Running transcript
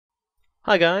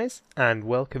Hi guys, and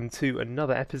welcome to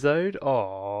another episode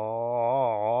of...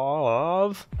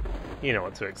 You know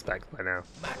what to expect by now.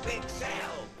 McPixel!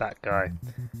 That guy.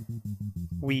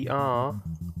 We are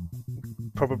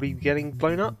probably getting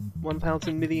blown up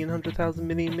 1,000 million, 100,000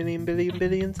 million, million, billion,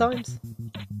 billion times.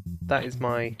 That's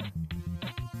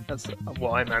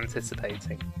what I'm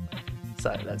anticipating.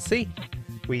 So let's see.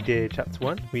 We did chapter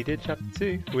 1, we did chapter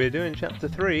 2, we're doing chapter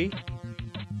 3.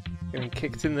 Getting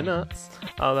kicked in the nuts.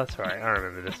 Oh, that's right, I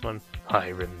remember this one. I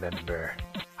remember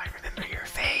your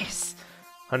face.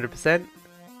 100%.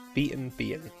 Beaten.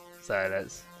 So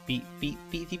let's beat.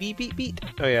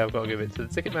 Oh yeah, I've got to give it to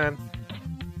the ticket man.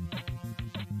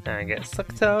 And get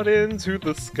sucked out into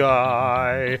the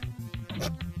sky.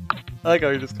 I like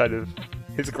how he just kind of...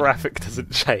 His graphic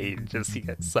doesn't change as he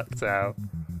gets sucked out.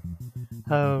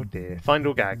 Oh dear. Find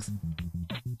all gags.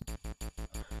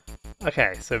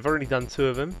 Okay, so I've already done 2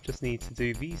 of them, just need to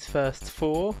do these first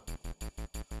 4.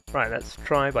 Right, let's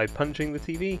try by punching the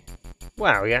TV.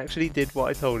 Wow, he actually did what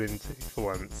I told him to for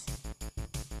once.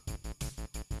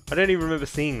 I don't even remember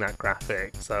seeing that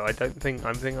graphic, so I think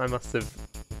I must have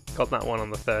got that one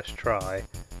on the first try.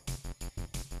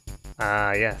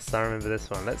 Ah, yes, I remember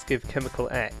this one. Let's give Chemical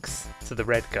X to the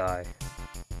red guy.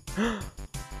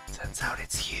 Turns out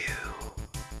it's you.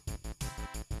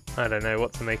 I don't know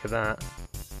what to make of that.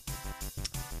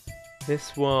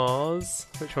 This was...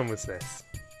 Which one was this?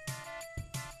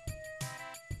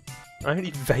 I only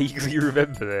vaguely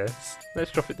remember this. Let's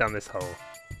drop it down this hole.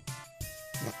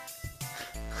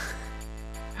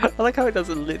 I like how it does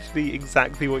literally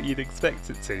exactly what you'd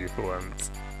expect it to for once.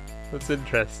 That's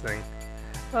interesting.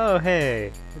 Oh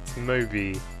hey, it's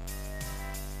Moby.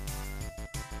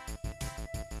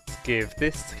 Let's give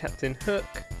this to Captain Hook.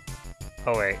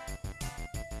 Oh wait.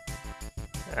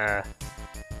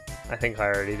 I think I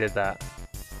already did that.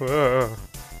 Whoa,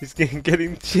 he's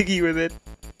getting jiggy with it.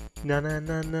 Na na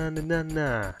na na na na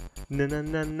na na na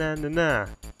na na na na.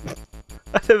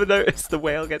 I never noticed the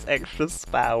whale gets extra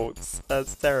spouts.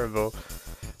 That's terrible.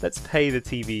 Let's pay the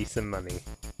TV some money.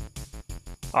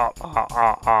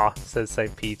 Says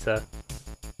St. Peter.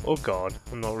 Or God,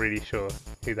 I'm not really sure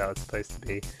who that was supposed to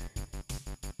be.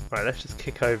 Right, let's just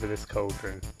kick over this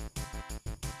cauldron.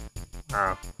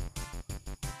 Ah.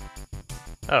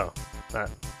 Oh, that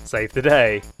saved the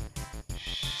day.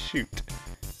 Shoot.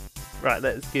 Right,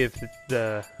 let's give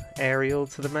the aerial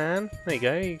to the man. There you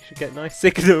go, you should get a nice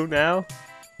signal now.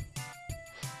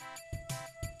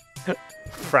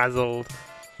 Frazzled.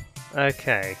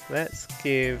 Okay, let's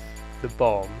give the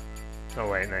bomb. Oh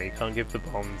wait, no, you can't give the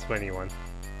bomb to anyone.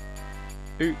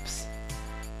 Oops.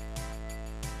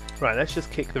 Right, let's just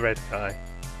kick the red guy.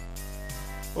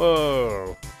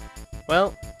 Whoa.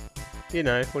 Well, you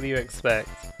know, what do you expect?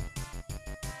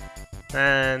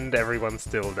 And everyone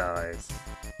still dies.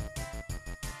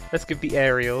 Let's give the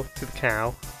aerial to the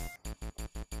cow.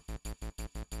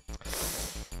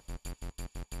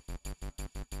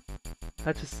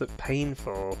 That just looked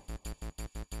painful.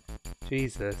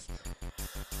 Jesus.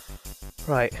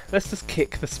 Right, let's just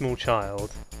kick the small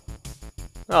child.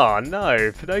 Oh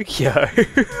no, Pinocchio!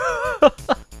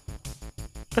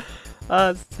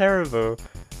 That's terrible.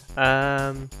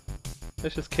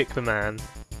 Let's just kick the man.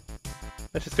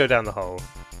 Let's just go down the hole.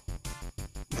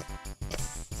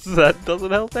 That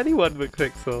doesn't help anyone,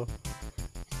 McPixel.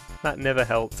 That never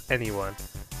helped anyone.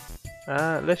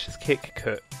 Let's just kick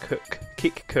Cook.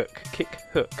 Kick Hook.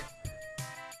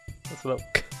 That's a little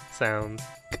k sound.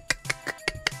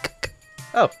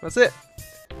 Oh, that's it.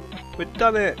 We've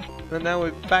done it. And now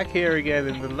we're back here again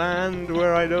in the land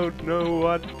where I don't know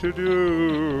what to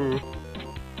do.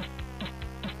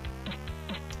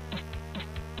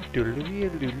 Yep,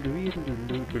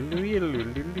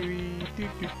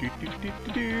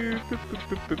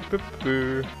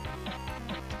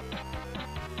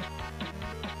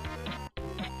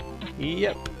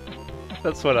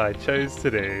 that's what I chose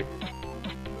to do.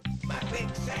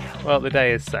 Well, the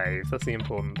day is saved, that's the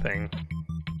important thing.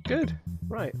 Good,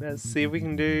 right, let's see if we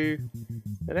can do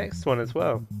the next one as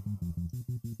well.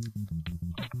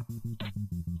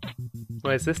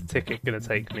 Where's this ticket gonna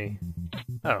take me?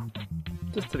 Oh,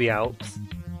 just to the Alps.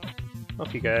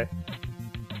 Off you go.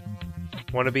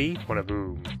 Wanna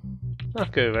boom. Oh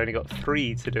good, I've only got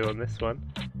 3 to do on this one.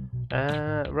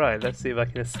 Right, let's see if I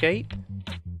can escape.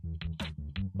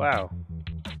 Wow.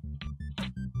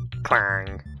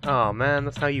 Clang! Oh man,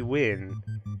 that's how you win.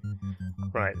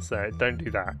 Right, so don't do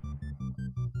that.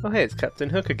 Oh hey, it's Captain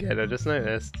Hook again, I just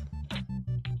noticed.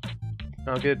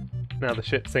 Oh good, now the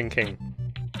ship's sinking.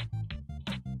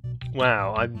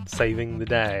 Wow, I'm saving the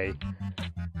day.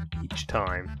 Each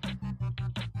time.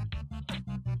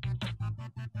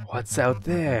 What's out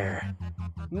there?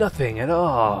 Nothing at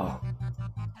all.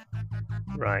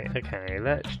 Right, okay,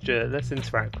 let's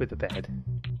interact with the bed.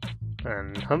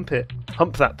 And hump it.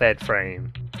 Hump that bed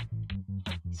frame.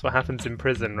 That's what happens in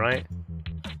prison, right?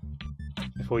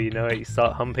 Before you know it, you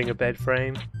start humping a bed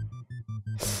frame.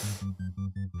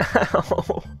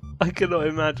 Ow! I cannot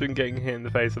imagine getting hit in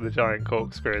the face with a giant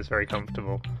corkscrew is very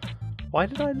comfortable. Why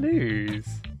did I lose?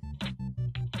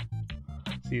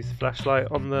 Let's use the flashlight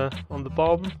on the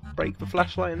bomb, break the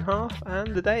flashlight in half,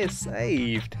 and the day is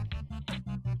saved.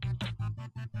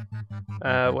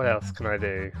 What else can I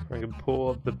do? I can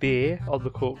pour the beer on the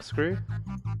corkscrew.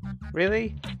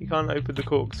 Really? You can't open the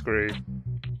corkscrew.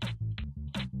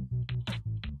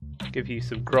 Give you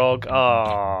some grog.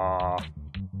 Ah.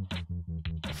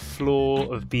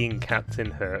 Flaw of being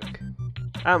Captain Hook.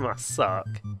 That must suck.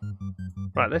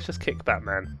 Right, let's just kick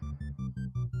Batman.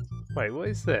 Wait, what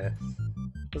is this?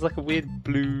 There's like a weird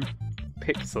blue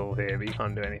pixel here, but you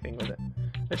can't do anything with it.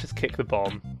 Let's just kick the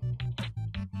bomb.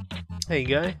 There you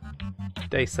go.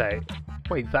 Day save.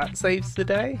 Wait, that saves the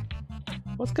day?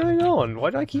 What's going on? Why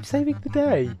do I keep saving the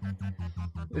day?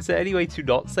 Is there any way to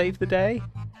not save the day?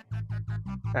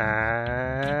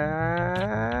 And...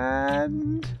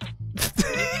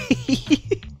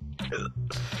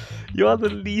 You are the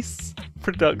least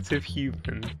productive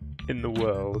human in the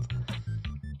world.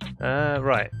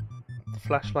 Right.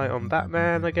 Flashlight on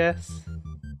Batman, I guess.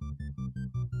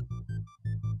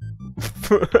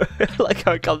 Like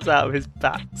how it comes out of his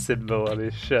bat symbol on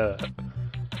his shirt.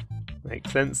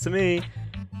 Makes sense to me.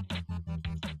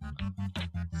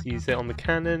 Let's use it on the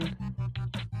cannon.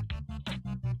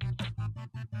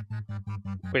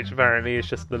 Which apparently is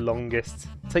just the longest...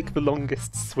 Take the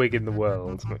longest swig in the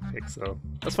world, McPixel.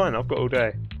 That's fine, I've got all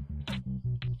day.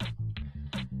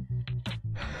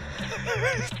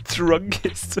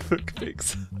 Drunkest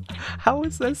McPixel. How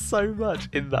is there so much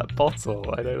in that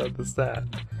bottle? I don't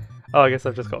understand. Oh, I guess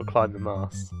I've just got to climb the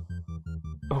mast.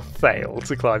 Or fail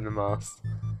to climb the mast.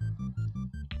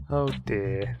 Oh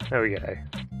dear. There we go.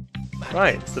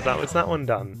 Right, so that was that one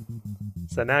done.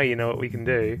 So now you know what we can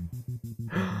do.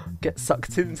 Get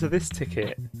sucked into this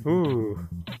ticket. Ooh.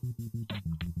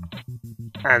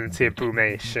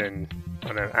 Anti-boomation.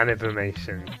 Oh no,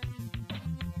 animation.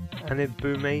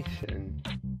 Animation.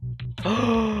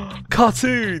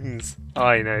 Cartoons!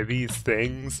 I know these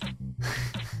things.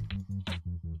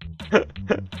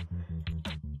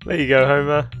 There you go,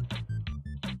 Homer.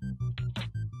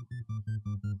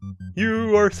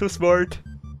 You are so smart.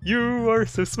 You are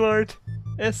so smart.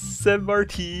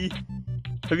 SMRT.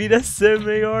 I mean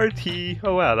SMART.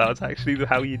 Oh wow, that was actually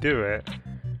how you do it.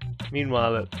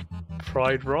 Meanwhile at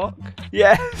Pride Rock?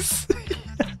 Yes!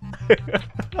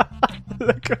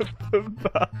 Look at them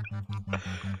back.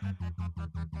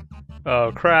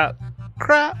 Oh crap.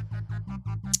 Crap!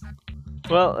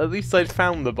 Well, at least I'd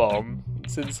found the bomb.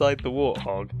 It's inside the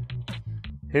warthog.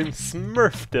 In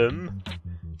Smurfdom.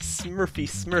 Smurfy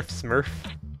Smurf Smurf.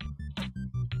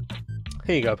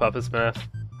 Here you go, Papa Smurf.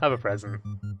 Have a present.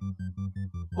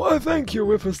 Why, thank you,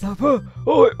 Whippersnapper.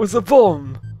 Oh, it was a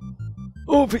bomb.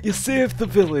 Oh, but you saved the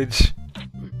village.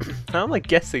 How am I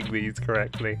guessing these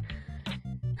correctly?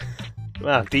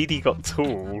 Wow, Dee Dee got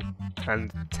tall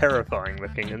and terrifying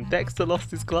looking, and Dexter lost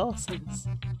his glasses.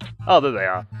 Oh, there they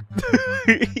are.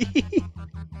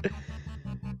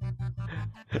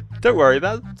 Don't worry,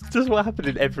 that's just what happened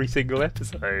in every single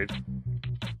episode.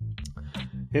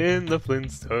 In the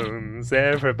Flintstones,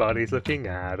 everybody's looking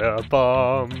at a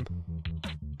bomb.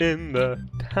 In the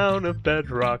town of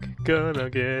Bedrock, gonna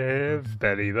give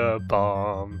Betty the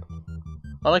bomb.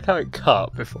 I like how it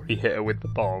cut before he hit her with the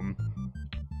bomb.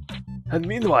 And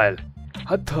meanwhile,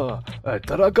 at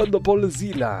Dragon Ball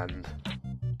Z land.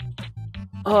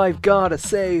 I've gotta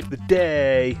save the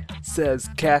day, says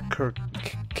Kakarito.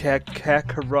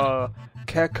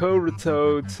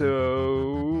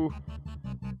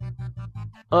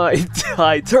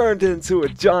 I turned into a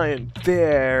giant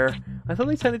bear. I thought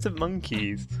they turned into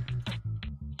monkeys.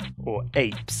 Or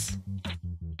apes.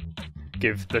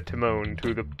 Give the Timon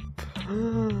to the...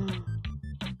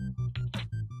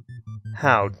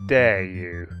 How dare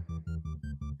you?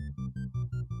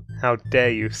 How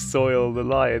dare you soil the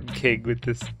Lion King with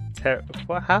this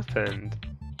What happened?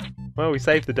 Well, we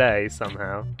saved the day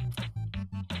somehow.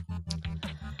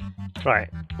 Right,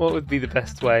 what would be the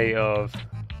best way of...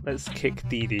 Let's kick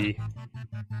Dee Dee.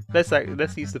 Let's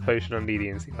use the potion on Dee Dee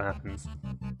and see what happens.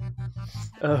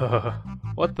 Ugh,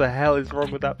 what the hell is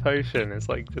wrong with that potion? It's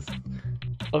like just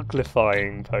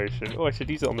uglifying potion. Oh, I should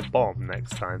use it on the bomb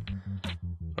next time.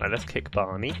 Right, let's kick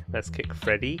Barney. Let's kick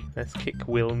Freddy. Let's kick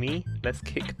Wilmy. Let's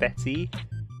kick Betty.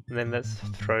 And then let's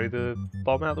throw the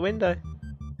bomb out the window.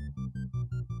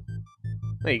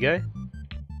 There you go.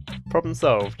 Problem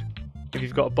solved. If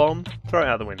you've got a bomb, throw it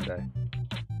out the window.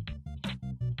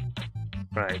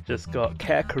 Right, just got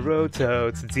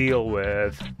Kakaroto to deal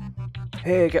with.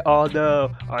 Hey, oh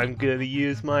no, I'm gonna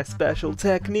use my special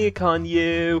technique on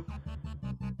you.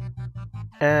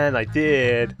 And I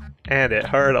did, and it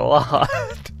hurt a lot.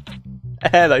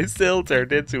 And I still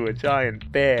turned into a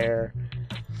giant bear.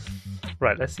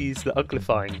 Right, let's use the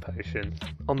uglifying potion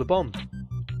on the bomb.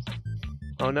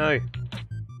 Oh no.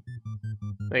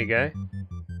 There you go.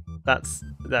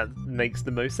 That makes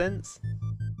the most sense.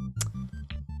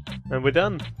 And we're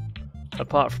done.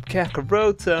 Apart from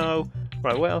Kakaroto.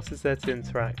 Right, what else is there to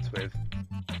interact with?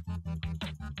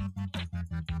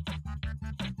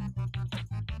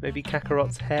 Maybe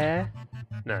Kakarot's hair?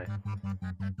 No.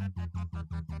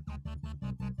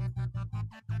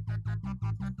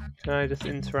 Can I just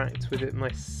interact with it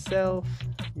myself?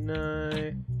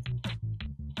 No.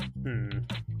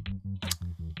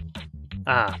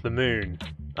 Ah, the moon.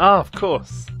 Ah, of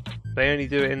course! They only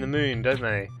do it in the moon, don't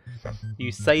they?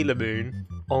 You Sailor Moon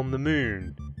on the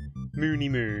moon. Moony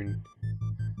Moon.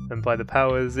 And by the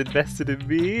powers invested in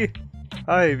me,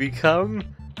 I become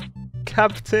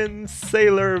Captain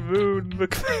Sailor Moon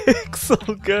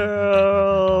McPixel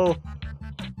Girl!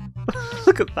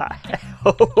 Look at that hair!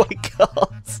 Oh my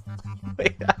god!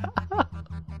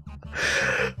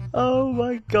 Oh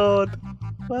my god!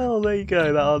 Well, there you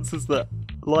go, that answers the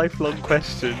lifelong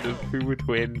question of who would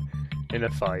win in a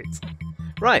fight.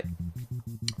 Right,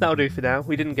 that'll do for now.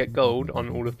 We didn't get gold on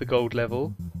all of the gold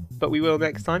level, but we will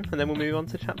next time, and then we'll move on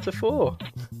to chapter 4.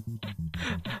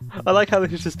 I like how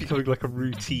this is just becoming like a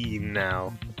routine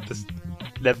now. Just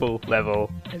level,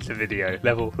 end of video,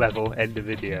 level, end of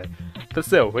video. But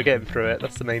still, we're getting through it,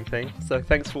 that's the main thing. So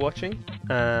thanks for watching,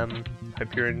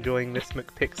 hope you're enjoying this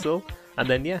McPixel, and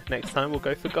then yeah, next time we'll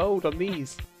go for gold on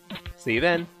these. See you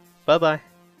then, bye bye.